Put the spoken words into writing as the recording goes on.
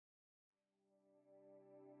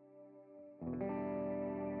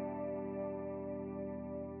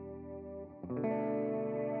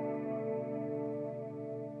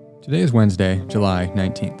Today is Wednesday, July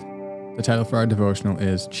 19th. The title for our devotional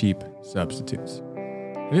is Cheap Substitutes.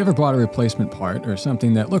 Have you ever bought a replacement part or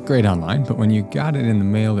something that looked great online, but when you got it in the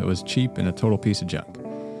mail it was cheap and a total piece of junk?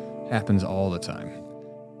 Happens all the time.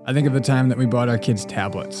 I think of the time that we bought our kids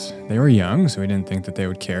tablets. They were young, so we didn't think that they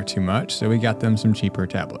would care too much, so we got them some cheaper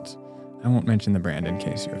tablets. I won't mention the brand in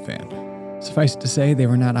case you're a fan. Suffice it to say, they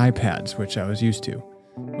were not iPads, which I was used to.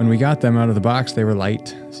 When we got them out of the box, they were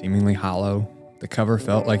light, seemingly hollow. The cover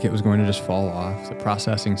felt like it was going to just fall off. The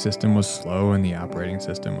processing system was slow and the operating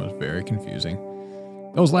system was very confusing.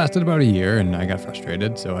 Those lasted about a year and I got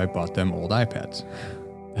frustrated, so I bought them old iPads.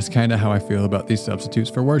 That's kind of how I feel about these substitutes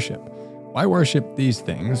for worship. Why worship these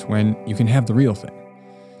things when you can have the real thing?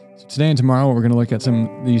 So today and tomorrow we're going to look at some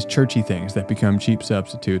of these churchy things that become cheap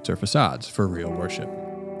substitutes or facades for real worship.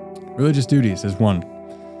 Religious duties is one.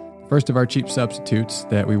 The first of our cheap substitutes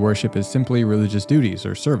that we worship is simply religious duties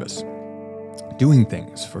or service. Doing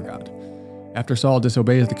things for God. After Saul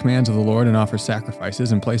disobeys the commands of the Lord and offers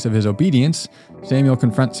sacrifices in place of his obedience, Samuel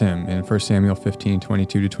confronts him in 1 Samuel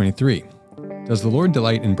 15:22-23. Does the Lord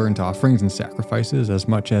delight in burnt offerings and sacrifices as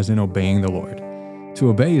much as in obeying the Lord? To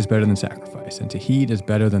obey is better than sacrifice, and to heed is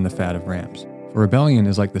better than the fat of rams. For rebellion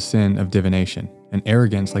is like the sin of divination, and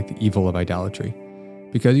arrogance like the evil of idolatry.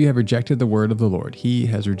 Because you have rejected the word of the Lord, he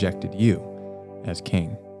has rejected you as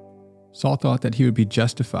king. Saul thought that he would be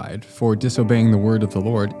justified for disobeying the word of the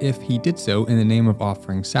Lord if he did so in the name of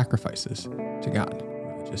offering sacrifices to God,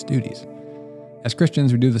 religious duties. As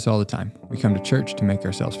Christians, we do this all the time. We come to church to make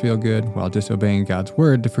ourselves feel good while disobeying God's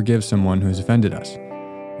word to forgive someone who has offended us.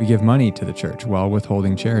 We give money to the church while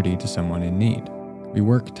withholding charity to someone in need. We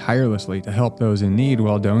work tirelessly to help those in need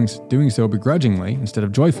while doing so begrudgingly instead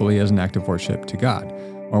of joyfully as an act of worship to God,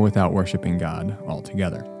 or without worshiping God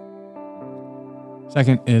altogether.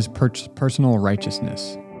 Second is personal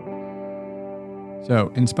righteousness. So,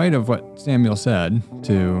 in spite of what Samuel said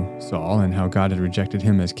to Saul and how God had rejected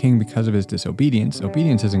him as king because of his disobedience,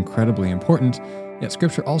 obedience is incredibly important, yet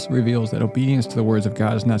Scripture also reveals that obedience to the words of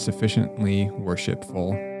God is not sufficiently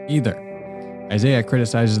worshipful either. Isaiah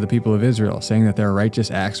criticizes the people of Israel, saying that their righteous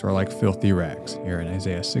acts were like filthy rags, here in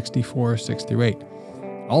Isaiah 64:6-8.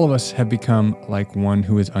 All of us have become like one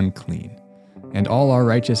who is unclean, and all our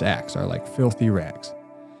righteous acts are like filthy rags.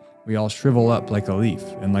 We all shrivel up like a leaf,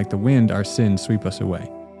 and like the wind our sins sweep us away.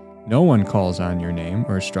 No one calls on your name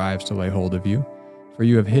or strives to lay hold of you, for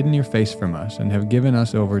you have hidden your face from us and have given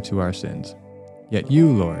us over to our sins. Yet you,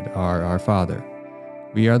 Lord, are our Father.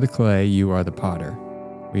 We are the clay, you are the potter.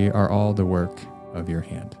 We are all the work of your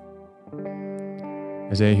hand.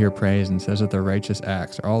 Isaiah here prays and says that their righteous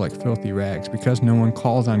acts are all like filthy rags because no one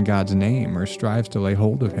calls on God's name or strives to lay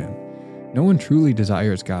hold of him. No one truly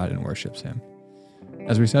desires God and worships him.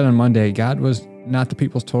 As we said on Monday, God was not the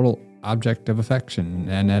people's total object of affection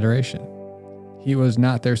and adoration. He was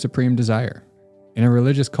not their supreme desire. In a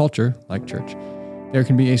religious culture, like church, there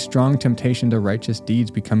can be a strong temptation to righteous deeds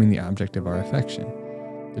becoming the object of our affection.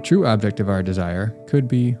 The true object of our desire could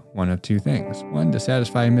be one of two things. One, to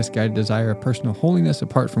satisfy a misguided desire of personal holiness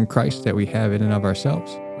apart from Christ that we have in and of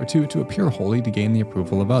ourselves. Or two, to appear holy to gain the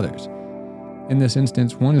approval of others. In this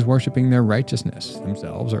instance, one is worshiping their righteousness,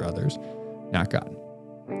 themselves or others, not God.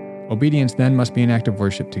 Obedience then must be an act of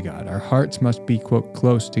worship to God. Our hearts must be, quote,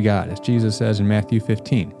 close to God, as Jesus says in Matthew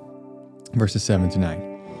 15, verses 7-9.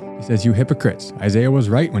 He says, "You hypocrites, Isaiah was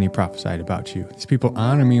right when he prophesied about you. These people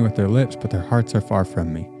honor me with their lips, but their hearts are far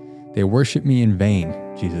from me. They worship me in vain,"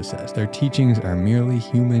 Jesus says. "Their teachings are merely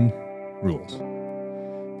human rules."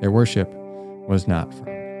 Their worship was not from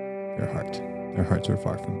their heart. Their hearts were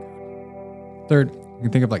far from God. Third, you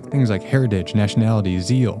can think of things like heritage, nationality,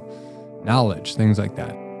 zeal, knowledge, things like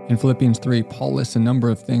that. In Philippians 3, Paul lists a number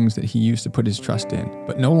of things that he used to put his trust in,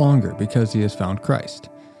 but no longer because he has found Christ.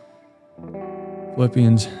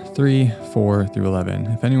 Philippians 3:4-11.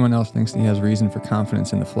 "If anyone else thinks that he has reason for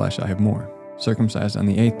confidence in the flesh, I have more. Circumcised on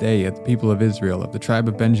the 8th day of the people of Israel, of the tribe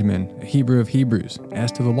of Benjamin, a Hebrew of Hebrews,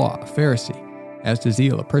 as to the law, a Pharisee, as to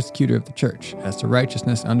zeal, a persecutor of the church, as to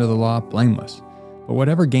righteousness under the law, blameless. But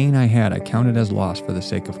whatever gain I had, I counted as loss for the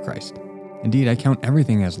sake of Christ. Indeed, I count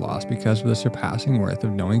everything as loss because of the surpassing worth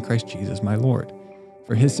of knowing Christ Jesus my Lord.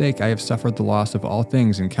 For his sake I have suffered the loss of all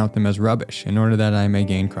things and count them as rubbish, in order that I may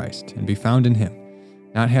gain Christ, and be found in him,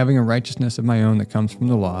 not having a righteousness of my own that comes from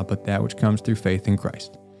the law, but that which comes through faith in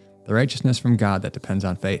Christ, the righteousness from God that depends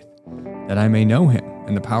on faith, that I may know him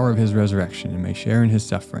and the power of his resurrection, and may share in his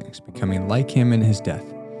sufferings, becoming like him in his death,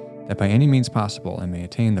 that by any means possible I may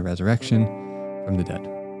attain the resurrection from the dead."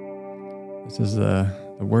 This is the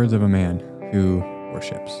words of a man who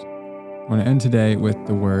worships. I want to end today with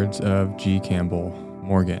the words of G. Campbell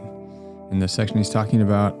Morgan. In this section, he's talking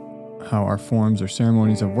about how our forms or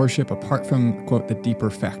ceremonies of worship, apart from, quote, the deeper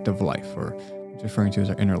fact of life, or it's referring to as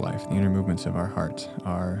our inner life, the inner movements of our hearts,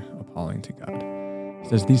 are appalling to God. It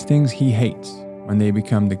says, these things he hates when they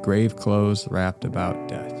become the grave clothes wrapped about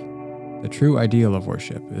death. The true ideal of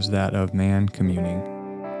worship is that of man communing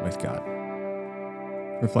with God.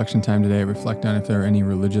 Reflection time today, reflect on if there are any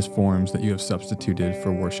religious forms that you have substituted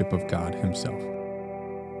for worship of God himself.